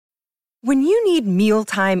When you need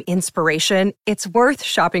mealtime inspiration, it's worth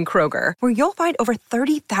shopping Kroger, where you'll find over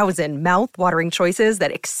 30,000 mouth-watering choices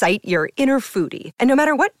that excite your inner foodie. And no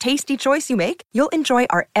matter what tasty choice you make, you'll enjoy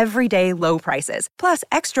our everyday low prices, plus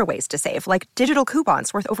extra ways to save, like digital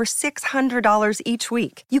coupons worth over $600 each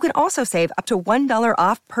week. You can also save up to $1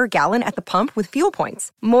 off per gallon at the pump with fuel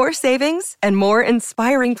points. More savings and more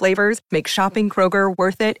inspiring flavors make shopping Kroger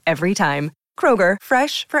worth it every time. Kroger,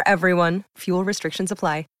 fresh for everyone. Fuel restrictions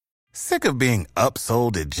apply. Sick of being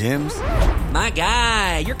upsold at gyms? My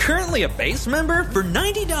guy, you're currently a base member? For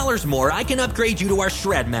 $90 more, I can upgrade you to our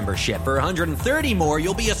Shred membership. For $130 more,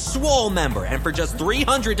 you'll be a Swole member. And for just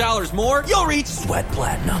 $300 more, you'll reach Sweat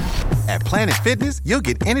Platinum. At Planet Fitness, you'll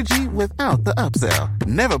get energy without the upsell.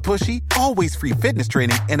 Never pushy, always free fitness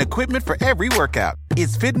training and equipment for every workout.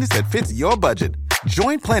 It's fitness that fits your budget.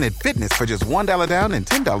 Join Planet Fitness for just $1 down and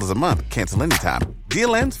 $10 a month. Cancel anytime.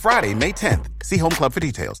 Deal ends Friday, May 10th. See Home Club for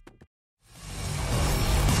details.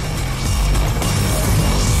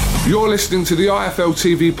 You're listening to the IFL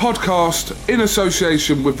TV podcast in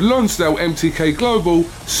association with Lonsdale MTK Global,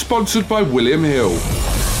 sponsored by William Hill.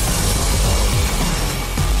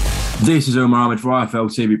 This is Umar Ahmed for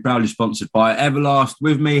IFL TV, proudly sponsored by Everlast.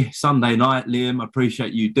 With me, Sunday night, Liam. I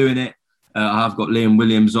appreciate you doing it. I've got Liam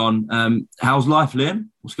Williams on. How's life, Liam?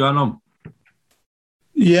 What's going on?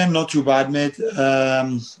 Yeah, not too bad, mate.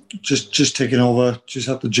 Just taking over. Just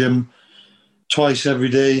at the gym twice every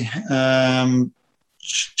day.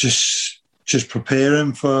 Just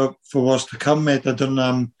preparing for what's to come, mate. I don't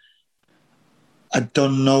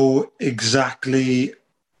know exactly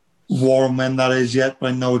what and when that is yet,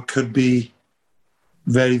 but I know it could be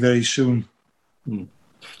very, very soon. Yeah,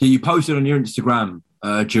 you posted on your Instagram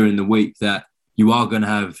during the week that you are going to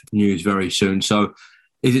have news very soon. So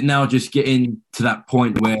is it now just getting to that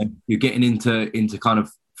point where you're getting into kind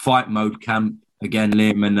of fight mode camp again,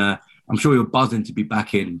 Liam? And I'm sure you're buzzing to be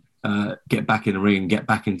back in. Get back in the ring and get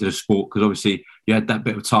back into the sport, because obviously you had that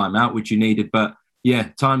bit of time out which you needed, but yeah,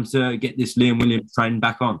 time to get this Liam Williams train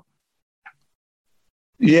back on.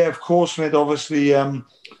 Yeah, of course, mate. Obviously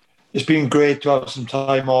it's been great to have some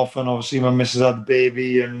time off, and obviously my missus had the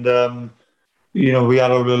baby, and we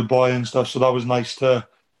had a little boy and stuff, so that was nice to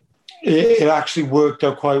it actually worked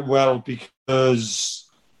out quite well, because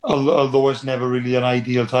although it's never really an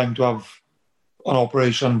ideal time to have an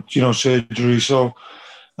operation, surgery, so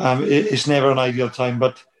it's never an ideal time,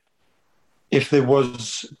 but if it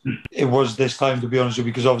was this time, to be honest with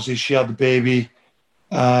you, because obviously she had the baby,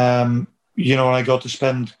 and I got to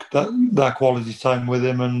spend that quality time with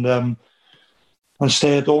him and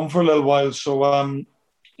stay at home for a little while. So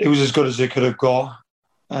it was as good as it could have got.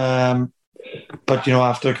 But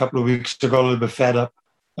after a couple of weeks, I got a little bit fed up.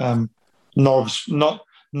 Not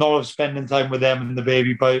of spending time with them and the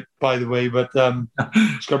baby, by the way, but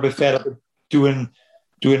just got a bit fed up with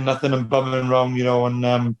doing nothing and bumming around,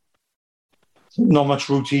 and not much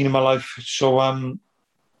routine in my life. So,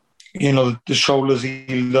 the shoulders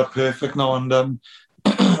healed up perfect now, and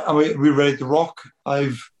we're ready to rock.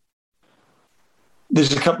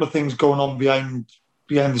 There's a couple of things going on behind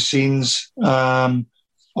the scenes,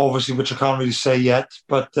 obviously, which I can't really say yet,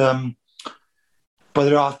 but there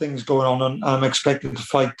are things going on, and I'm expected to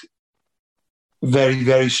fight very,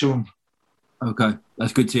 very soon. Okay,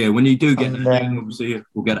 that's good to hear. When you do get the ring, obviously,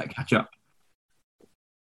 we'll get that catch up.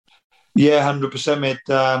 Yeah, 100%, mate.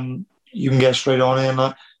 You can get straight on in.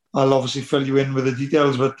 I'll obviously fill you in with the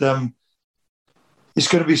details, but it's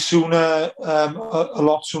going to be sooner, a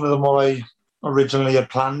lot sooner than what I originally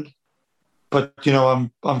had planned. But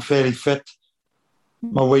I'm fairly fit.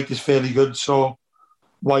 My weight is fairly good, so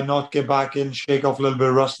why not get back in, shake off a little bit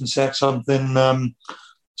of rust, and set something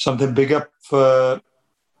big up for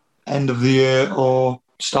end of the year or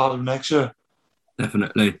start of next year.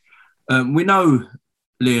 Definitely. We know,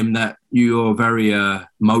 Liam, that you're very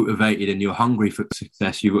motivated and you're hungry for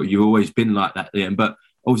success. You've always been like that, Liam. But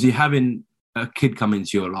obviously having a kid come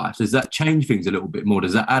into your life, does that change things a little bit more?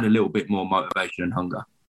 Does that add a little bit more motivation and hunger?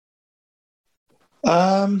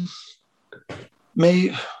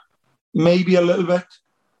 Maybe a little bit.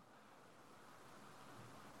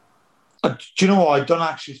 Do you know what? I don't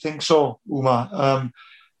actually think so, Umar.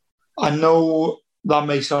 I know that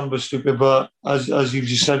may sound a bit stupid, but as you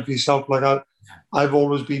just said for yourself, like I've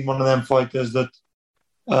always been one of them fighters that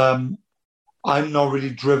I'm not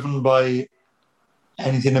really driven by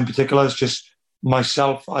anything in particular. It's just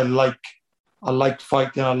myself. I like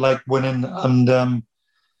fighting. I like winning, and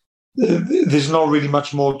there's not really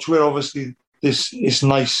much more to it. Obviously, this is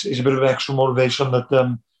nice. It's a bit of extra motivation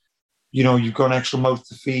that you've got an extra mouth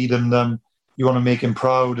to feed, and you want to make him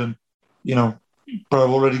proud, and but I've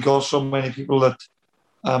already got so many people that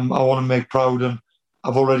I want to make proud, and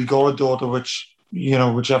I've already got a daughter, which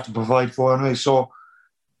I have to provide for anyway. So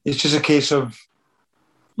it's just a case of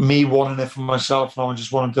me wanting it for myself, and I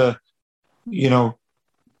just wanted to,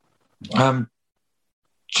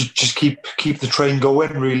 just keep the train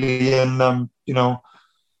going, really, and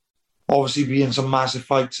obviously be in some massive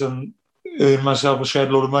fights and earn myself a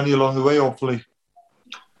shed load of money along the way, hopefully.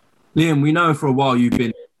 Liam, we know for a while you've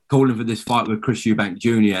been calling for this fight with Chris Eubank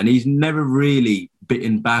Jr., and he's never really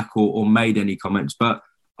bitten back or made any comments. But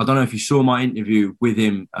I don't know if you saw my interview with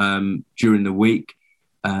him during the week.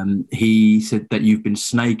 He said that you've been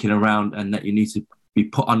snaking around and that you need to be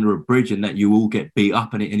put under a bridge and that you will get beat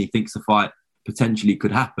up in it, and he thinks the fight potentially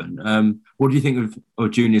could happen. What do you think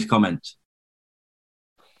of Junior's comments?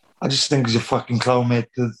 I just think he's a fucking clown, mate.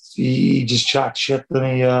 He just chats shit and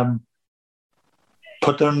he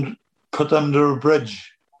put under a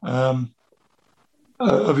bridge. Have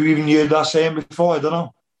you even heard that saying before? I don't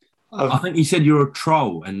know. I think he said you're a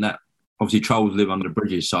troll, and that obviously trolls live under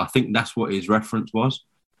bridges. So I think that's what his reference was.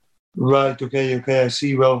 Right. Okay. I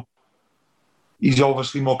see. Well, he's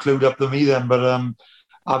obviously more clued up than me then, but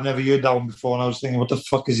I've never heard that one before, and I was thinking, what the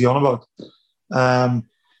fuck is he on about?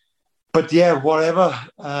 But yeah, whatever.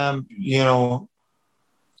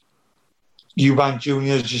 Eubank Jr.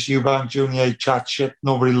 is just Eubank Jr. He chats shit.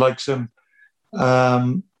 Nobody likes him.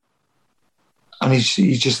 And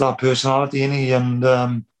he's just that personality, isn't he? And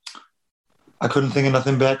I couldn't think of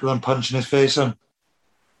nothing better than punching his face in.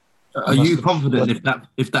 Are you confident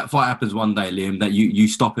if that fight happens one day, Liam, that you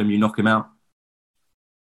stop him, you knock him out?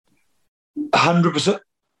 100%.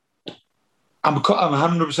 I'm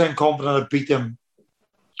 100% confident I beat him.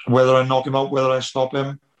 Whether I knock him out, whether I stop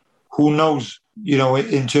him, who knows?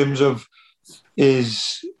 In terms of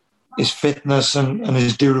his fitness and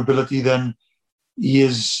his durability, then he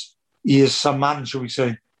is some man, shall we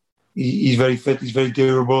say. He's very fit, he's very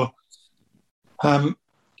durable.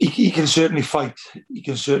 He can certainly fight.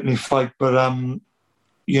 But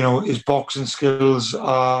his boxing skills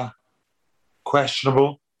are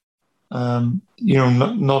questionable.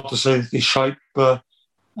 Not to say that he's shite, but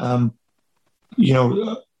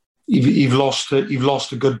you've lost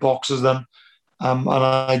to good boxers then. And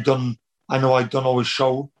I know I don't always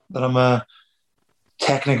show that I'm a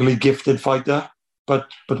technically gifted fighter, but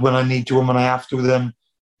when I need to and when I have to, then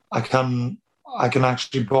I can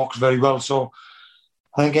actually box very well. So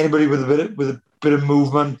I think anybody with a bit of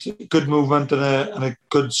movement, good movement, and a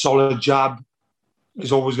good solid jab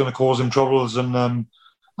is always going to cause him troubles, and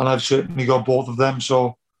I've certainly got both of them.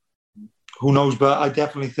 So who knows? But I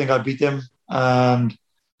definitely think I beat him, and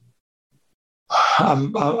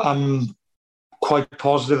I'm quite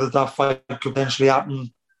positive that fight could potentially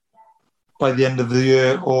happen by the end of the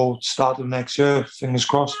year or start of next year. Fingers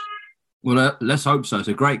crossed. Well, let's hope so. It's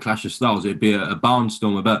a great clash of styles. It'd be a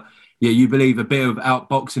barnstormer. But yeah, you believe a bit of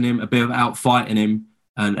outboxing him, a bit of outfighting him,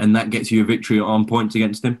 and that gets you a victory on points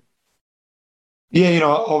against him? Yeah,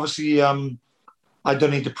 obviously I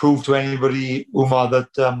don't need to prove to anybody, Umar,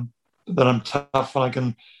 that I'm tough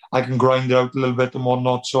and I can grind it out a little bit and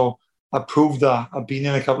whatnot. So I proved that. I've been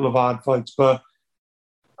in a couple of hard fights, but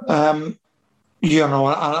and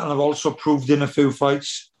I've also proved in a few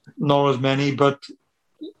fights, not as many, but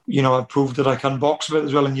I've proved that I can box a bit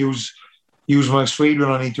as well and use my speed when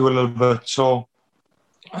I need to a little bit. So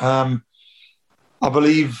I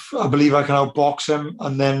believe I can outbox him,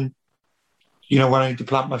 and then when I need to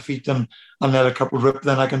plant my feet and let a couple rip,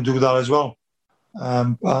 then I can do that as well.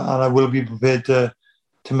 And I will be prepared to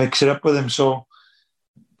mix it up with him. So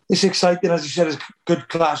it's exciting, as you said. It's good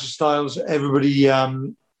clash of styles. Everybody,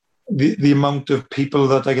 the amount of people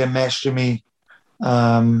that I get messaging me,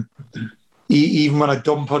 even when I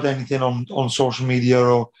don't put anything on social media,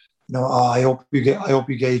 or I hope you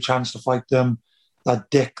get a chance to fight them. That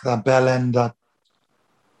dick, that bellend, that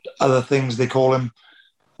other things they call him,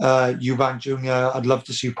 Eubank Jr. I'd love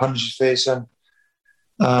to see you punch his face in.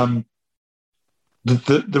 The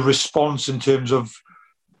response in terms of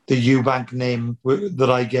the Eubank name that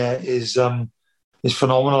I get is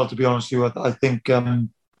phenomenal. To be honest with you, I think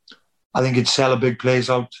it'd sell a big place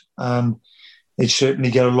out, and it'd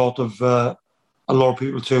certainly get a lot of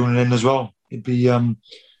people tuning in as well. It'd be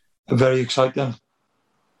very exciting.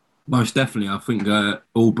 Most definitely, I think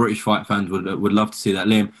all British fight fans would love to see that.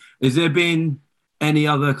 Liam, has there been any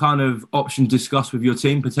other kind of options discussed with your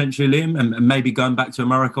team potentially, Liam, and maybe going back to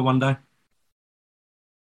America one day?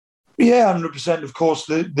 Yeah, 100%. Of course,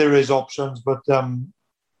 there is options, but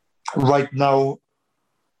right now,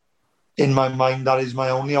 in my mind, that is my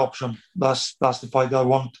only option. That's the fight I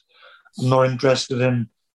want. I'm not interested in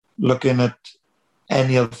looking at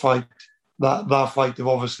any other fight. That fight have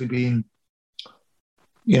obviously been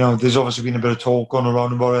there's obviously been a bit of talk going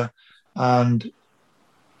around about it, and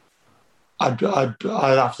I'd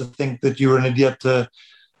have to think that you're an idiot to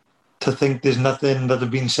think there's nothing that have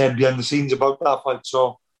been said behind the scenes about that fight.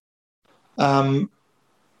 So,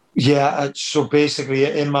 so basically,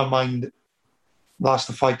 in my mind, that's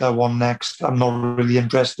the fight I want next. I'm not really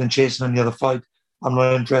interested in chasing any other fight. I'm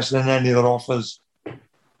not interested in any other offers,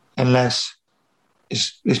 unless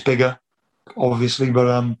it's bigger, obviously.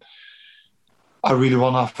 But I really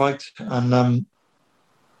want that fight, and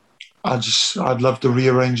I'd love to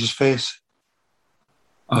rearrange his face.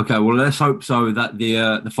 Okay, well, let's hope so that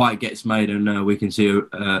the fight gets made and we can see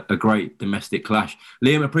a great domestic clash.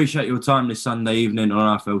 Liam, appreciate your time this Sunday evening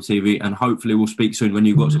on RFL TV, and hopefully we'll speak soon when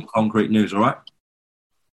you've got some concrete news, all right?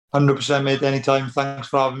 100%, mate, anytime. Thanks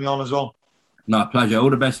for having me on as well. No, pleasure. All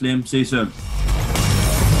the best, Liam. See you soon.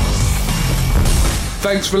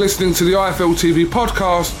 Thanks for listening to the IFL TV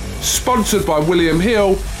podcast, sponsored by William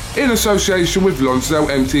Hill, in association with Lonsdale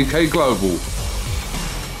MTK Global.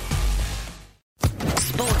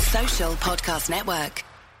 Social Podcast Network.